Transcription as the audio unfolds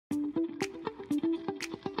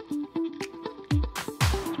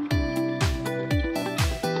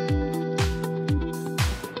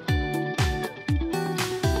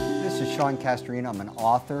Sean Castrina. I'm an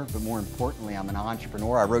author, but more importantly, I'm an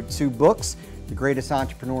entrepreneur. I wrote 2 books, The Greatest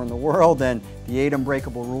Entrepreneur in the World and The 8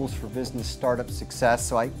 Unbreakable Rules for Business Startup Success.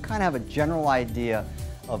 So I kind of have a general idea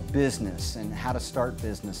of business and how to start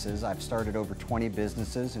businesses. I've started over 20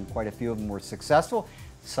 businesses and quite a few of them were successful.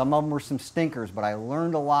 Some of them were some stinkers, but I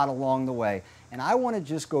learned a lot along the way. And I want to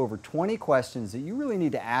just go over 20 questions that you really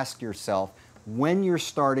need to ask yourself when you're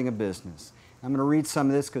starting a business. I'm going to read some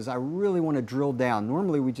of this because I really want to drill down.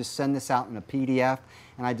 Normally we just send this out in a PDF,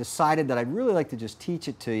 and I decided that I'd really like to just teach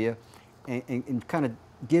it to you and kind of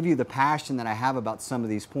give you the passion that I have about some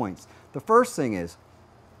of these points. The first thing is,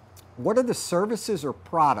 what are the services or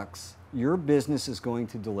products your business is going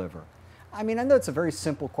to deliver? I mean, I know it's a very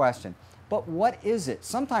simple question, but what is it?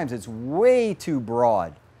 Sometimes it's way too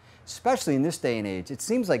broad, especially in this day and age. It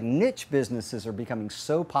seems like niche businesses are becoming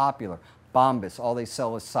so popular. Bombas, all they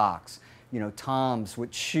sell is socks. You know, Tom's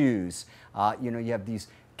with shoes. You know, you have these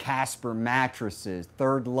Casper mattresses,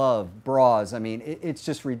 Third Love bras. I mean, it's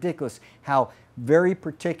just ridiculous how very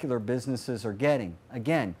particular businesses are getting.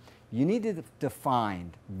 Again, you need to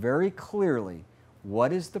define very clearly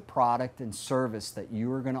what is the product and service that you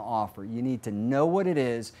are going to offer. You need to know what it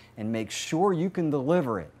is and make sure you can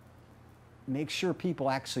deliver it. Make sure people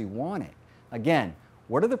actually want it. Again,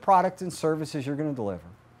 what are the products and services you're going to deliver?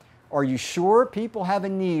 Are you sure people have a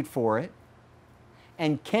need for it?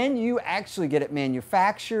 And can you actually get it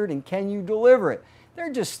manufactured and can you deliver it? There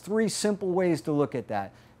are just 3 simple ways to look at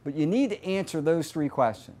that, but you need to answer those 3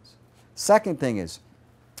 questions. Second thing is,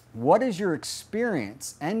 what is your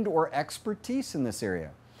experience and or expertise in this area?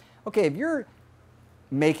 Okay, if you're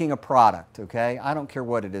making a product, okay, I don't care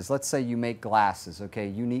what it is. Let's say you make glasses, okay,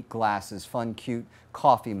 unique glasses, fun, cute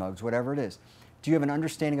coffee mugs, whatever it is. Do you have an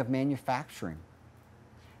understanding of manufacturing?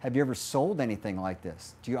 Have you ever sold anything like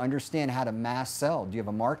this? Do you understand how to mass sell? Do you have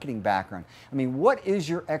a marketing background? I mean, what is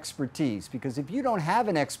your expertise? Because if you don't have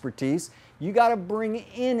an expertise, you got to bring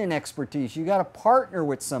in an expertise. You got to partner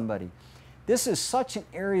with somebody. This is such an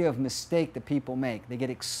area of mistake that people make. They get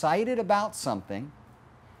excited about something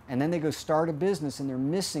and then they go start a business and they're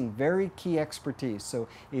missing very key expertise. So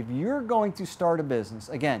if you're going to start a business,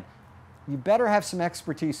 again, you better have some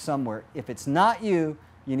expertise somewhere. If it's not you,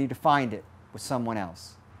 you need to find it with someone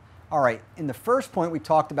else. All right, in the first point we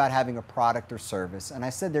talked about having a product or service, and I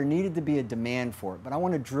said there needed to be a demand for it, but I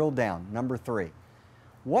want to drill down. Number 3,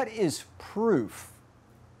 what is proof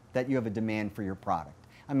that you have a demand for your product?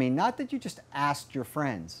 I mean, not that you just asked your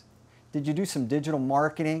friends. Did you do some digital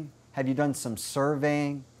marketing? Have you done some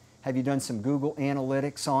surveying? Have you done some Google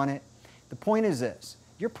Analytics on it? The point is this,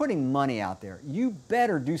 you're putting money out there. You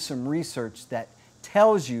better do some research that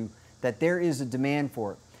tells you that there is a demand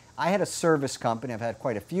for it. I had a service company, I've had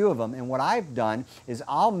quite a few of them, and what I've done is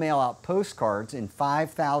I'll mail out postcards in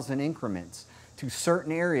 5,000 increments to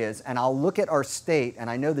certain areas, and I'll look at our state, and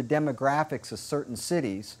I know the demographics of certain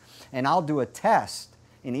cities, and I'll do a test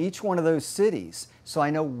in each one of those cities so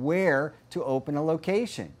I know where to open a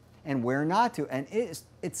location and where not to. And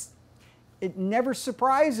it never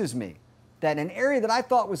surprises me that an area that I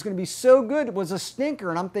thought was going to be so good was a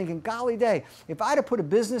stinker, and I'm thinking, golly day, if I'd have put a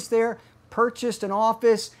business there, purchased an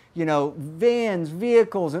office, you know, vans,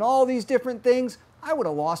 vehicles, and all these different things, I would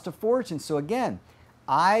have lost a fortune. So again,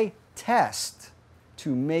 I test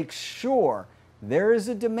to make sure there is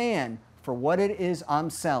a demand for what it is I'm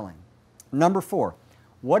selling. Number 4,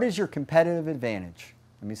 what is your competitive advantage?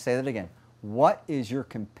 Let me say that again. What is your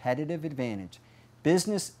competitive advantage?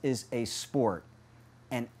 Business is a sport,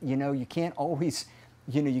 and you know, you can't always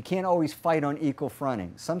fight on equal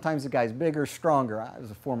fronting. Sometimes the guy's bigger, stronger. I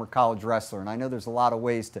was a former college wrestler, and I know there's a lot of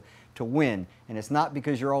ways to win. And it's not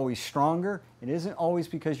because you're always stronger. It isn't always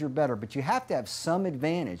because you're better, but you have to have some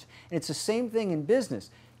advantage. And it's the same thing in business.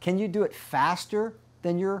 Can you do it faster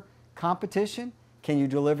than your competition? Can you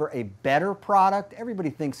deliver a better product? Everybody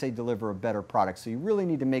thinks they deliver a better product, so you really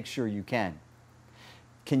need to make sure you can.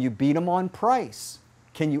 Can you beat them on price?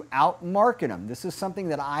 Can you outmarket them? This is something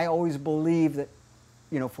that I always believe that,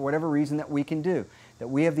 you know, for whatever reason that we can do, that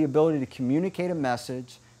we have the ability to communicate a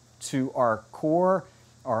message to our core,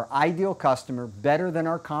 our ideal customer better than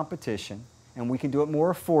our competition, and we can do it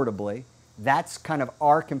more affordably. That's kind of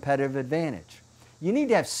our competitive advantage. You need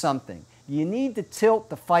to have something. You need to tilt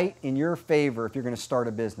the fight in your favor if you're going to start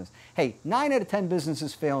a business. Hey, 9 out of 10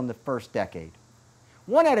 businesses fail in the first decade.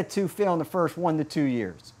 1 out of 2 fail in the first 1 to 2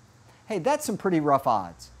 years. Hey, that's some pretty rough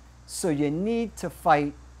odds. So you need to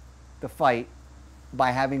fight the fight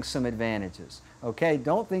by having some advantages. Okay,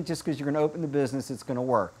 don't think just because you're going to open the business it's going to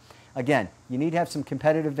work. Again, you need to have some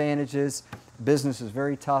competitive advantages. Business is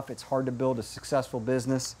very tough. It's hard to build a successful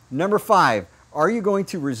business. Number 5, are you going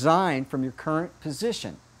to resign from your current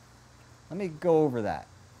position? Let me go over that.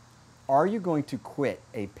 Are you going to quit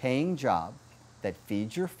a paying job that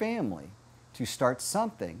feeds your family to start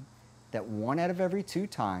something that 1 out of every 2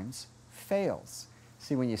 times fails?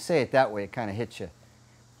 See, when you say it that way, it kind of hits you.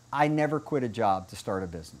 I never quit a job to start a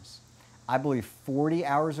business. I believe 40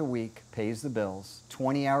 hours a week pays the bills,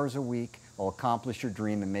 20 hours a week will accomplish your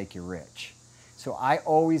dream and make you rich. So I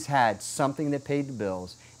always had something that paid the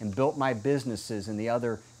bills and built my businesses in the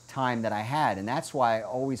other time that I had. And that's why I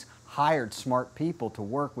always hired smart people to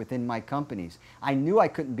work within my companies. I knew I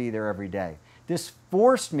couldn't be there every day. This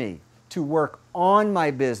forced me to work on my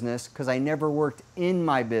business because I never worked in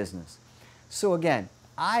my business. So again,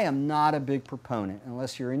 I am not a big proponent,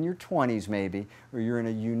 unless you're in your 20s maybe, or you're in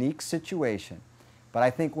a unique situation. But I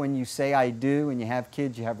think when you say I do and you have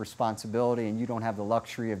kids, you have responsibility and you don't have the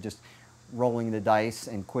luxury of just rolling the dice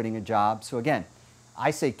and quitting a job. So again,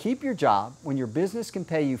 I say keep your job. When your business can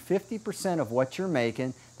pay you 50% of what you're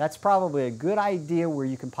making, that's probably a good idea where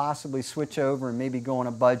you can possibly switch over and maybe go on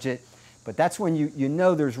a budget. But that's when you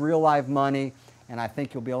know there's real live money, and I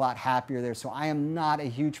think you'll be a lot happier there. So I am not a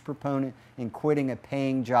huge proponent in quitting a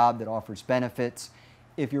paying job that offers benefits.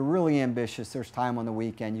 If you're really ambitious, there's time on the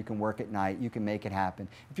weekend, you can work at night, you can make it happen.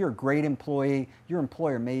 If you're a great employee, your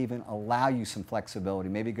employer may even allow you some flexibility,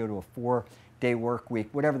 maybe go to a 4-day work week,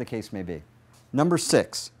 whatever the case may be. Number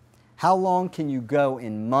 6, how long can you go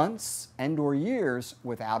in months and or years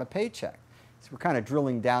without a paycheck? So we're kind of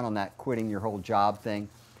drilling down on that quitting your whole job thing.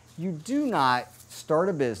 You do not start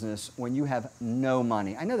a business when you have no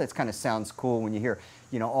money. I know that kind of sounds cool when you hear,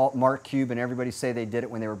 Mark Cuban, everybody say they did it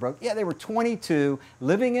when they were broke. Yeah, they were 22,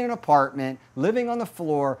 living in an apartment, living on the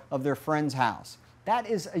floor of their friend's house. That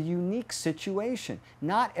is a unique situation.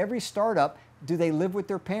 Not every startup do they live with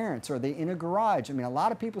their parents or are they in a garage. I mean, a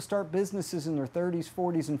lot of people start businesses in their 30s,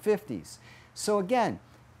 40s, and 50s. So again,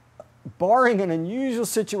 barring an unusual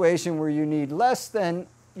situation where you need less than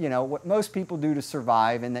what most people do to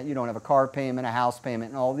survive and that you don't have a car payment, a house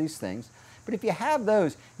payment, and all these things. But if you have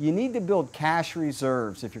those, you need to build cash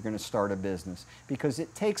reserves if you're going to start a business, because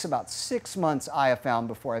it takes about 6 months, I have found,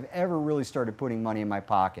 before I've ever really started putting money in my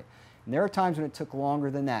pocket. And there are times when it took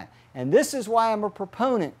longer than that. And this is why I'm a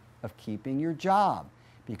proponent of keeping your job,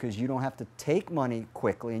 because you don't have to take money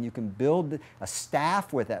quickly and you can build a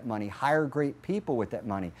staff with that money, hire great people with that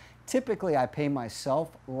money. Typically, I pay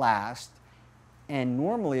myself last. And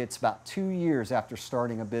normally it's about 2 years after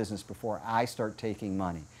starting a business before I start taking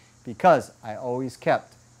money, because I always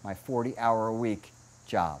kept my 40-hour-a-week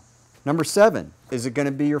job. Number 7, is it going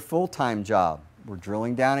to be your full-time job? We're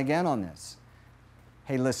drilling down again on this.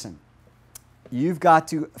 Hey, listen, you've got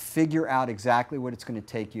to figure out exactly what it's going to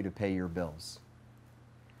take you to pay your bills.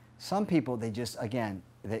 Some people, they just, again,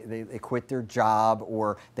 they quit their job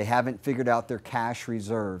or they haven't figured out their cash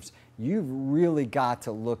reserves. You've really got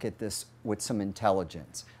to look at this with some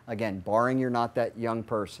intelligence. Again, barring you're not that young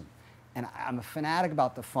person. And I'm a fanatic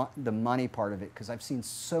about the money part of it, because I've seen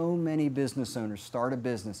so many business owners start a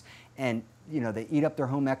business and they eat up their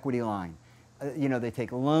home equity line. They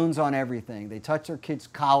take loans on everything. They touch their kids'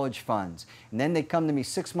 college funds. And then they come to me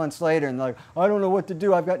 6 months later and they're like, I don't know what to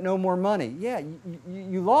do. I've got no more money. Yeah,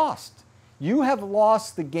 you lost. You have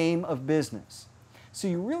lost the game of business. So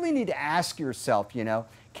you really need to ask yourself,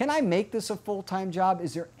 can I make this a full-time job?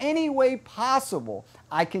 Is there any way possible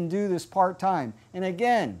I can do this part-time? And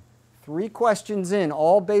again, 3 questions in,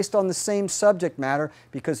 all based on the same subject matter,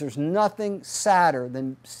 because there's nothing sadder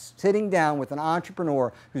than sitting down with an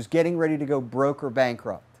entrepreneur who's getting ready to go broke or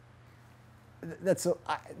bankrupt.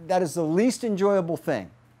 That is the least enjoyable thing.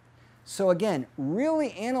 So again,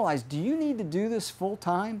 really analyze, do you need to do this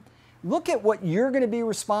full-time? Look at what you're going to be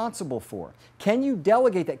responsible for. Can you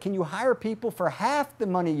delegate that? Can you hire people for half the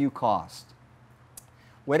money you cost?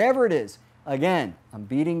 Whatever it is. Again, I'm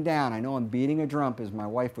beating down. I know I'm beating a drum, as my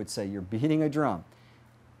wife would say. You're beating a drum.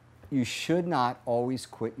 You should not always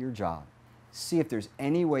quit your job. See if there's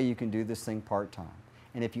any way you can do this thing part-time.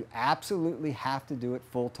 And if you absolutely have to do it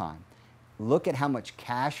full-time, look at how much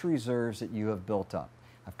cash reserves that you have built up.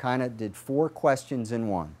 I've kind of did 4 questions in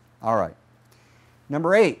one. All right.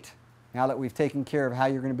 Number 8. Now that we've taken care of how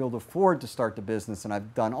you're going to be able to afford to start the business, and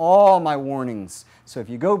I've done all my warnings. So if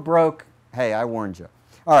you go broke, hey, I warned you.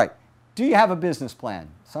 All right, do you have a business plan?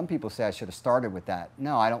 Some people say I should have started with that.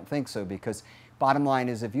 No, I don't think so, because bottom line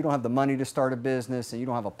is if you don't have the money to start a business and you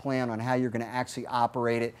don't have a plan on how you're going to actually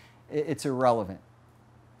operate it, it's irrelevant.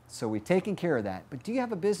 So we've taken care of that. But do you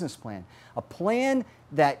have a business plan? A plan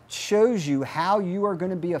that shows you how you are going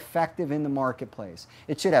to be effective in the marketplace.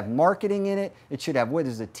 It should have marketing in it. It should have what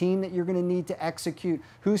is the team that you're going to need to execute,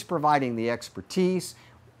 who's providing the expertise.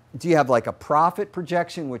 Do you have like a profit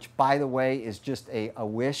projection, which by the way is just a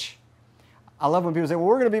wish? I love when people say, well,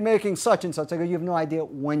 we're going to be making such and such. I go, you have no idea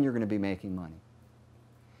when you're going to be making money.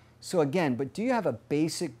 So again, but do you have a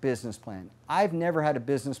basic business plan? I've never had a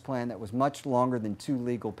business plan that was much longer than 2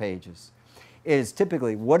 legal pages. It is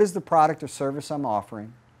typically, what is the product or service I'm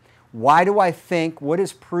offering? Why do I think, what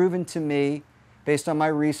is proven to me based on my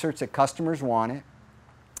research that customers want it?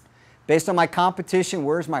 Based on my competition,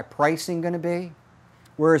 where's my pricing going to be?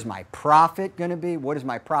 Where is my profit going to be? What is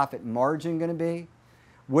my profit margin going to be?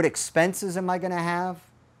 What expenses am I going to have?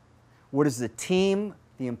 What is the team,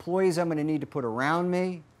 the employees I'm going to need to put around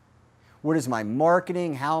me? What is my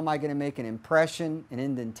marketing? How am I going to make an impression, an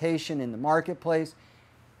indentation in the marketplace?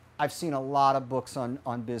 I've seen a lot of books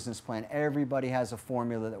on business plan. Everybody has a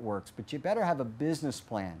formula that works, but you better have a business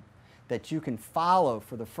plan that you can follow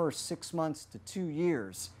for the first 6 months to 2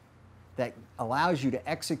 years that allows you to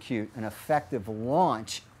execute an effective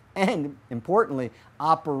launch and, importantly,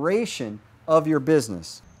 operation of your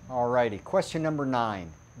business. Alrighty, question number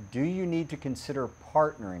 9. Do you need to consider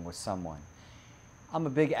partnering with someone? I'm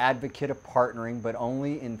a big advocate of partnering, but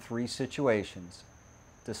only in 3 situations.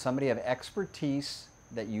 Does somebody have expertise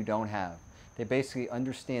that you don't have? They basically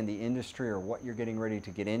understand the industry or what you're getting ready to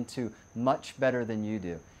get into much better than you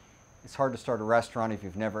do. It's hard to start a restaurant if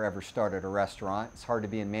you've never ever started a restaurant. It's hard to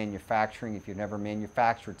be in manufacturing if you've never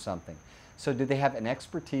manufactured something. So do they have an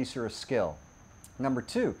expertise or a skill? Number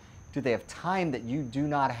 2, do they have time that you do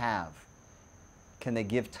not have? Can they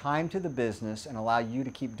give time to the business and allow you to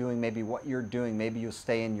keep doing maybe what you're doing? Maybe you'll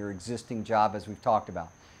stay in your existing job as we've talked about.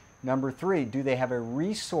 Number 3, do they have a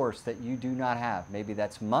resource that you do not have? Maybe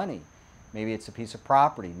that's money. Maybe it's a piece of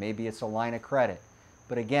property. Maybe it's a line of credit.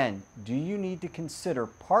 But again, do you need to consider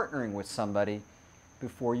partnering with somebody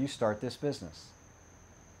before you start this business?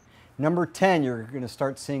 Number 10, you're going to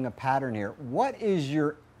start seeing a pattern here. What is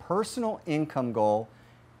your personal income goal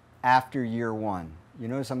after year 1? You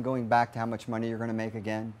notice I'm going back to how much money you're going to make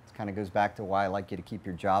again. It kind of goes back to why I like you to keep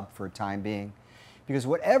your job for a time being. Because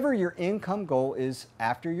whatever your income goal is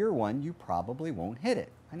after year 1, you probably won't hit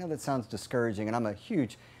it. I know that sounds discouraging, and I'm a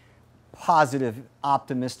huge positive,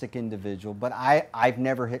 optimistic individual, but I've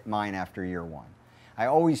never hit mine after year 1. I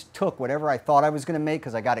always took whatever I thought I was going to make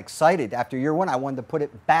because I got excited. After year 1, I wanted to put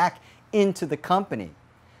it back into the company.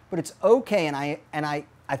 But it's okay, and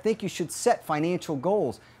I think you should set financial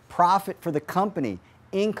goals. Profit for the company,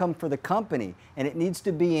 income for the company, and it needs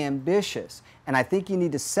to be ambitious. And I think you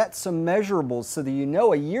need to set some measurables so that you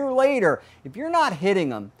know a year later, if you're not hitting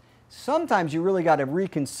them, sometimes you really got to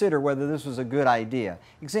reconsider whether this was a good idea.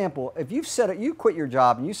 Example, if you quit your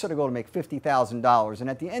job and you set a goal to make $50,000 and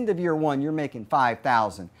at the end of year 1 you're making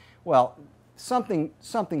 $5,000, well,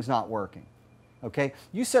 something's not working. Okay?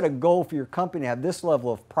 You set a goal for your company to have this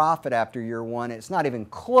level of profit after year 1, and it's not even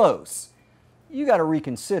close. You got to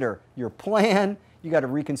reconsider your plan. You got to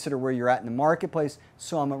reconsider where you're at in the marketplace.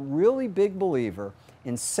 So I'm a really big believer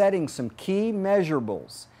in setting some key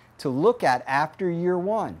measurables to look at after year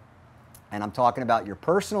 1. And I'm talking about your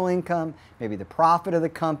personal income, maybe the profit of the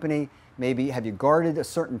company, maybe have you guarded a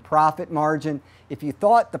certain profit margin. If you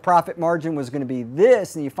thought the profit margin was going to be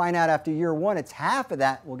this and you find out after year 1 it's half of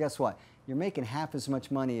that, well, guess what? You're making half as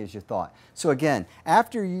much money as you thought. So again,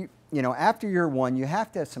 after year 1, you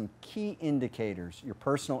have to have some key indicators. Your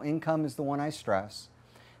personal income is the one I stress,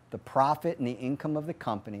 the profit and the income of the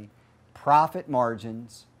company, profit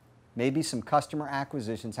margins, maybe some customer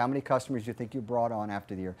acquisitions, how many customers you think you brought on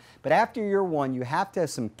after the year. But after year 1, you have to have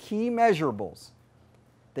some key measurables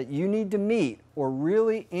that you need to meet or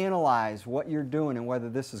really analyze what you're doing and whether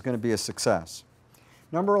this is going to be a success.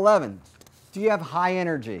 Number 11, do you have high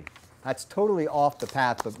energy? That's totally off the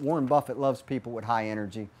path, but Warren Buffett loves people with high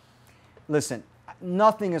energy. Listen,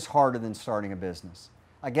 nothing is harder than starting a business.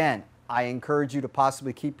 Again, I encourage you to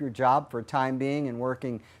possibly keep your job for a time being and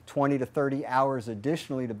working 20 to 30 hours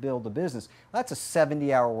additionally to build a business. That's a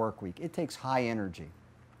 70-hour work week. It takes high energy.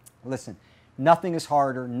 Listen, nothing is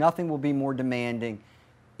harder. Nothing will be more demanding.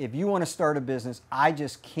 If you want to start a business, I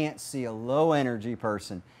just can't see a low-energy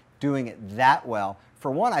person doing it that well. For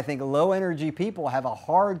one, I think low-energy people have a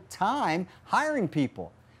hard time hiring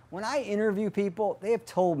people. When I interview people, they have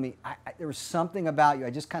told me, there was something about you. I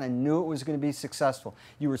just kind of knew it was going to be successful.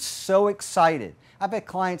 You were so excited. I've had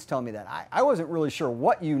clients tell me that. I wasn't really sure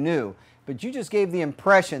what you knew, but you just gave the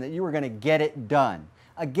impression that you were going to get it done.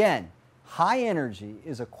 Again, high energy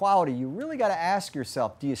is a quality you really got to ask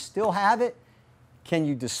yourself, do you still have it? Can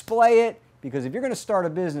you display it? Because if you're going to start a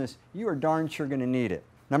business, you are darn sure going to need it.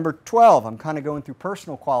 Number 12, I'm kind of going through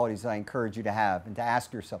personal qualities that I encourage you to have and to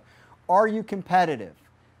ask yourself. Are you competitive?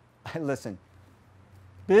 Listen,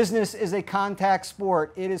 Business is a contact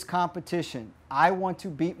sport. It is competition. I want to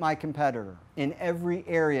beat my competitor in every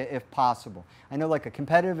area if possible. I know like a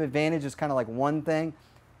competitive advantage is kind of like one thing.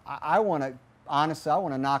 I want to, honestly, I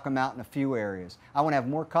want to knock them out in a few areas. I want to have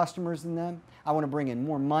more customers than them. I want to bring in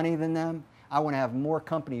more money than them. I want to have more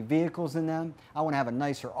company vehicles than them. I want to have a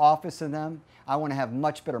nicer office than them. I want to have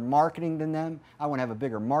much better marketing than them. I want to have a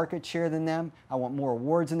bigger market share than them. I want more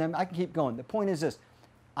awards than them. I can keep going. The point is this.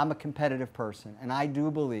 I'm a competitive person, and I do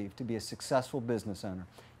believe to be a successful business owner,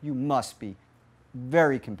 you must be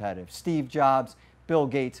very competitive. Steve Jobs, Bill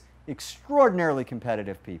Gates, extraordinarily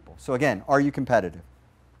competitive people. So again, are you competitive?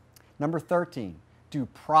 Number 13, do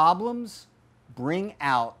problems bring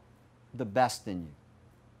out the best in you?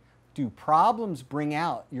 Do problems bring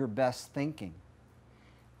out your best thinking?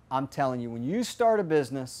 I'm telling you, when you start a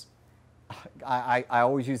business, I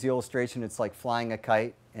always use the illustration, it's like flying a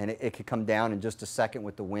kite, and it could come down in just a second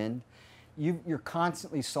with the wind. You're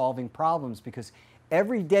constantly solving problems because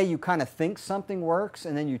every day you kind of think something works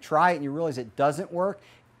and then you try it and you realize it doesn't work.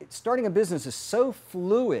 Starting a business is so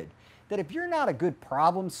fluid that if you're not a good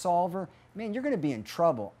problem solver, man, you're going to be in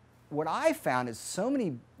trouble. What I found is so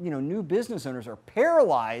many new business owners are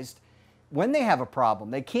paralyzed when they have a problem.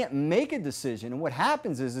 They can't make a decision, and what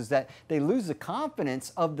happens is that they lose the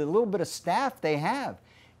confidence of the little bit of staff they have.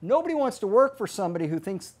 Nobody wants to work for somebody who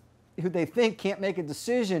they think can't make a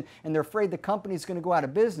decision and they're afraid the company's going to go out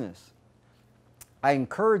of business. I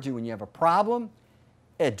encourage you, when you have a problem,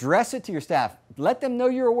 address it to your staff. Let them know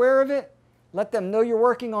you're aware of it. Let them know you're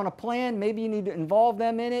working on a plan. Maybe you need to involve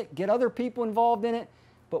them in it, get other people involved in it.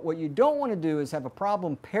 But what you don't want to do is have a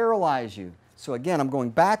problem paralyze you. So again, I'm going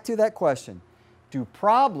back to that question. Do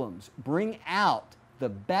problems bring out the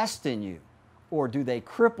best in you, or do they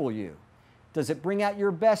cripple you? Does it bring out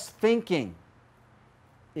your best thinking?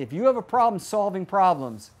 If you have a problem solving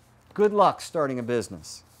problems, good luck starting a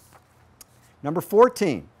business. Number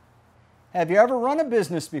 14, have you ever run a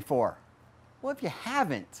business before? Well, if you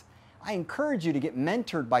haven't, I encourage you to get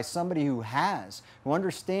mentored by somebody who has, who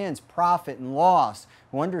understands profit and loss,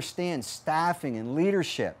 who understands staffing and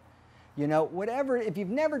leadership. You know, whatever, if you've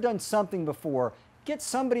never done something before, get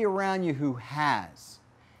somebody around you who has.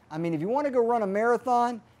 I mean, if you want to go run a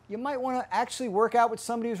marathon, you might want to actually work out with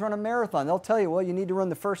somebody who's run a marathon. They'll tell you, well, you need to run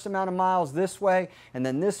the first amount of miles this way, and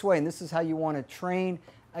then this way, and this is how you want to train.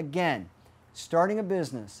 Again, starting a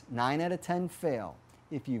business, 9 out of 10 fail.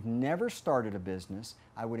 If you've never started a business,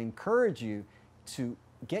 I would encourage you to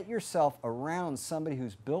get yourself around somebody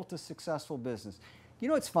who's built a successful business. You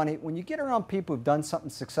know, it's funny, when you get around people who've done something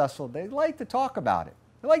successful, they like to talk about it.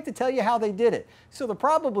 They like to tell you how they did it. So they'll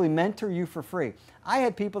probably mentor you for free. I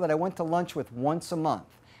had people that I went to lunch with once a month.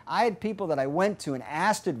 I had people that I went to and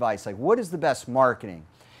asked advice, like, what is the best marketing?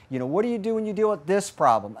 You know, what do you do when you deal with this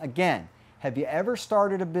problem? Again, have you ever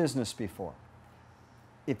started a business before?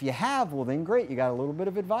 If you have, well then great, you got a little bit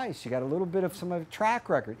of advice. You got a little bit of some track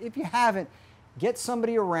record. If you haven't, get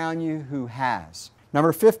somebody around you who has.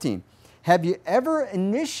 Number 15, have you ever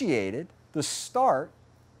initiated the start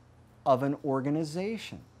of an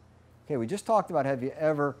organization? Okay, we just talked about have you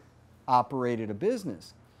ever operated a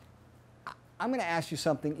business. I'm going to ask you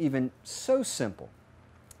something even so simple.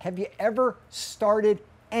 Have you ever started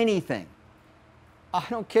anything? I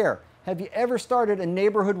don't care. Have you ever started a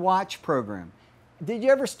neighborhood watch program? Did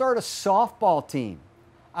you ever start a softball team?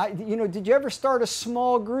 Did you ever start a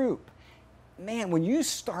small group? Man, when you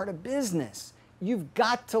start a business, you've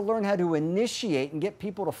got to learn how to initiate and get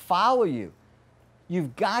people to follow you.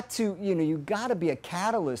 You've got to, you've got to be a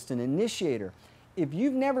catalyst, an initiator. If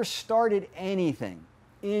you've never started anything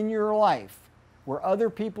in your life where other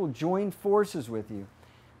people join forces with you,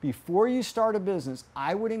 before you start a business,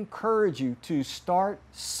 I would encourage you to start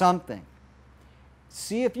something.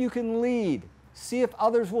 See if you can lead. See if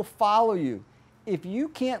others will follow you. If you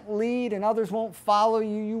can't lead and others won't follow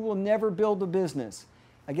you, you will never build a business.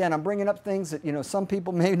 Again, I'm bringing up things that some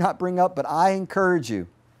people may not bring up, but I encourage you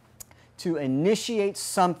to initiate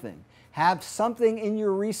something. Have something in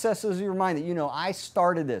your recesses of your mind that, I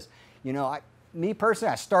started this. Me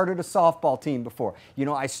personally, I started a softball team before.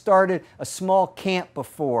 I started a small camp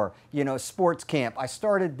before, a sports camp. I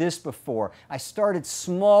started this before. I started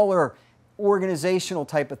smaller organizational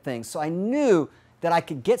type of things. So I knew that I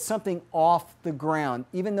could get something off the ground,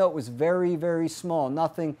 even though it was very, very small,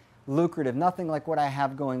 nothing lucrative, nothing like what I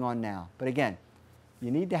have going on now. But again, you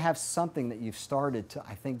need to have something that you've started to,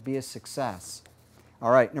 I think, be a success.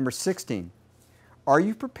 All right, number 16. Are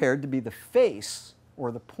you prepared to be the face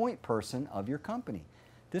or the point person of your company?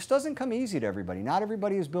 This doesn't come easy to everybody. Not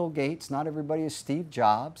everybody is Bill Gates. Not everybody is Steve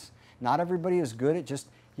Jobs. Not everybody is good at just,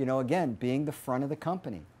 again, being the front of the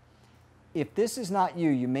company. If this is not you,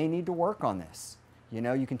 you may need to work on this. You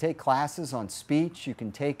know, you can take classes on speech, you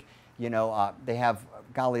can take, they have,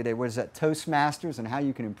 what is that, Toastmasters, and how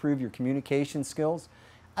you can improve your communication skills.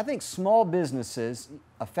 I think small businesses,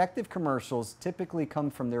 effective commercials typically come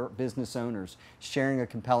from their business owners sharing a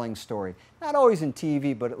compelling story. Not always in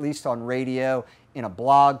TV, but at least on radio, in a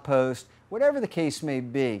blog post, whatever the case may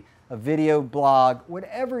be, a video blog,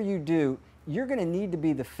 whatever you do, you're going to need to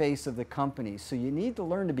be the face of the company. So you need to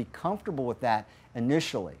learn to be comfortable with that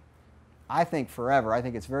initially. I think forever. I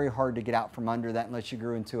think it's very hard to get out from under that unless you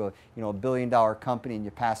grew into a $1 billion company and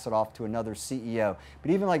you pass it off to another CEO.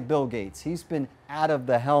 But even like Bill Gates, he's been out of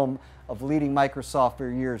the helm of leading Microsoft for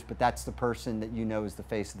years, but that's the person that you know is the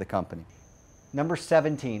face of the company. Number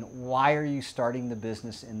 17, why are you starting the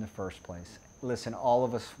business in the first place? Listen, all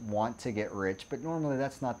of us want to get rich, but normally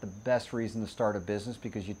that's not the best reason to start a business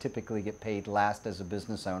because you typically get paid last as a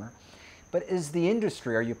business owner. But is the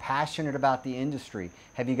industry, are you passionate about the industry?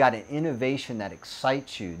 Have you got an innovation that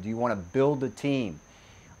excites you? Do you want to build a team?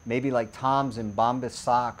 Maybe like Tom's and Bombas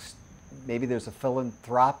socks, maybe there's a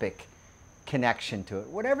philanthropic connection to it.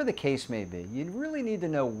 Whatever the case may be, you really need to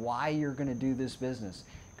know why you're going to do this business.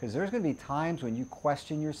 Because there's going to be times when you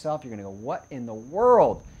question yourself, you're going to go, what in the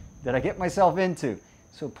world did I get myself into?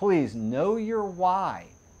 So please know your why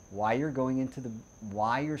you're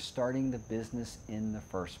why you're starting the business in the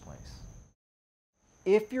first place.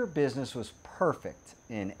 If your business was perfect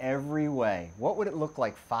in every way, what would it look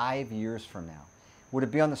like 5 years from now? Would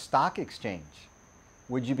it be on the stock exchange?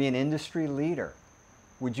 Would you be an industry leader?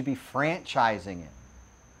 Would you be franchising it?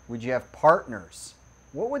 Would you have partners?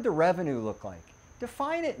 What would the revenue look like?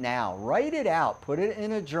 Define it now. Write it out. Put it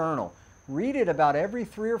in a journal. Read it about every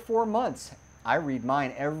 3 or 4 months. I read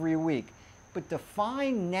mine every week. But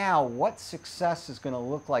define now what success is going to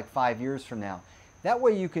look like 5 years from now. That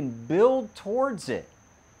way you can build towards it.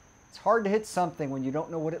 It's hard to hit something when you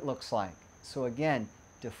don't know what it looks like. So again,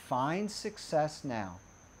 define success now.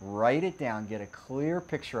 Write it down. Get a clear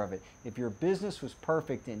picture of it. If your business was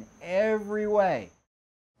perfect in every way.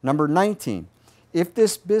 Number 19, if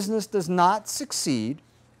this business does not succeed,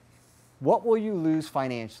 what will you lose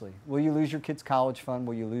financially? Will you lose your kid's college fund?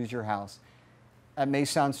 Will you lose your house? That may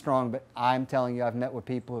sound strong, but I'm telling you, I've met with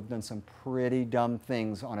people who have done some pretty dumb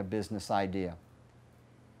things on a business idea.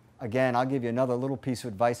 Again, I'll give you another little piece of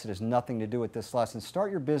advice that has nothing to do with this lesson.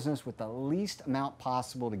 Start your business with the least amount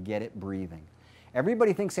possible to get it breathing.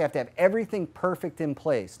 Everybody thinks they have to have everything perfect in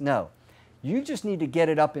place. No, you just need to get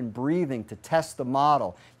it up and breathing to test the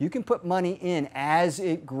model. You can put money in as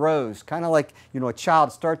it grows, kind of like a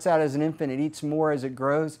child starts out as an infant, it eats more as it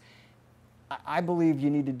grows. I believe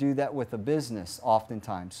you need to do that with a business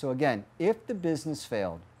oftentimes. So again, if the business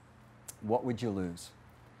failed, what would you lose?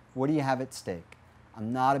 What do you have at stake?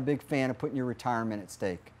 I'm not a big fan of putting your retirement at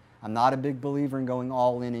stake. I'm not a big believer in going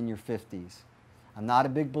all in your 50s. I'm not a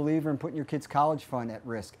big believer in putting your kid's college fund at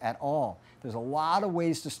risk at all. There's a lot of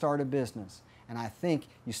ways to start a business. And I think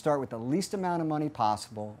you start with the least amount of money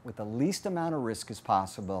possible, with the least amount of risk as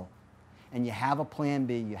possible, and you have a plan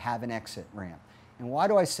B, you have an exit ramp. And why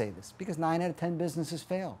do I say this? Because 9 out of 10 businesses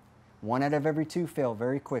fail. 1 out of every 2 fail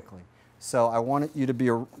very quickly. So I want you to be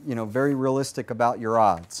very realistic about your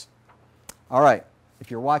odds. All right. If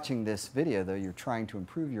you're watching this video, though, you're trying to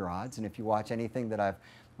improve your odds. And if you watch anything that I've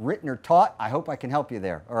written or taught, I hope I can help you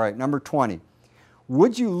there. All right, number 20.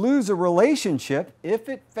 Would you lose a relationship if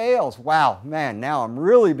it fails? Wow, man, now I'm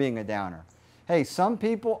really being a downer. Hey, some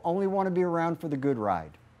people only want to be around for the good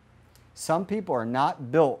ride. Some people are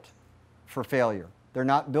not built for failure. They're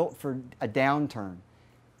not built for a downturn.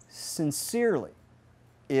 Sincerely,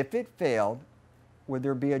 if it failed, would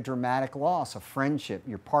there be a dramatic loss, a friendship?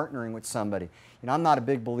 You're partnering with somebody. I'm not a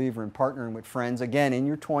big believer in partnering with friends. Again, in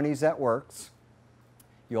your 20s, that works.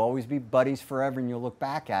 You'll always be buddies forever and you'll look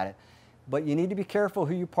back at it. But you need to be careful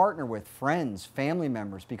who you partner with, friends, family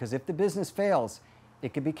members, because if the business fails,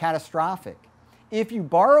 it could be catastrophic. If you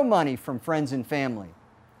borrow money from friends and family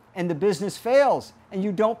and the business fails and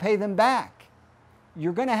you don't pay them back,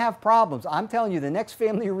 you're going to have problems. I'm telling you, the next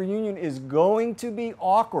family reunion is going to be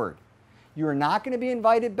awkward. You are not going to be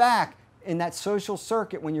invited back in that social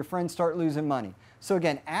circuit when your friends start losing money. So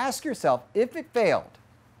again, ask yourself, if it failed,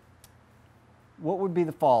 what would be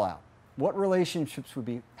the fallout? What relationships would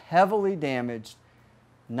be heavily damaged,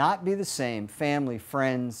 not be the same? Family,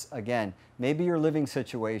 friends, again, maybe your living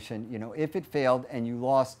situation, if it failed and you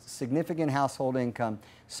lost significant household income,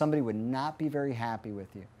 somebody would not be very happy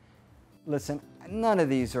with you. Listen, none of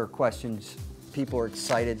these are questions people are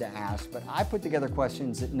excited to ask, but I put together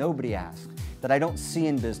questions that nobody asks. that I don't see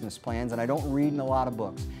in business plans and I don't read in a lot of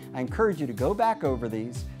books. I encourage you to go back over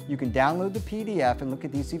these. You can download the PDF and look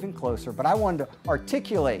at these even closer, but I wanted to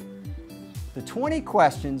articulate the 20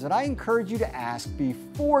 questions that I encourage you to ask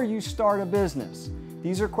before you start a business.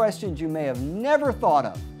 These are questions you may have never thought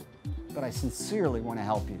of, but I sincerely want to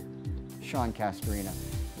help you. Sean Castrina,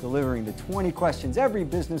 delivering the 20 questions every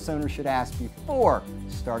business owner should ask before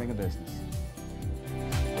starting a business.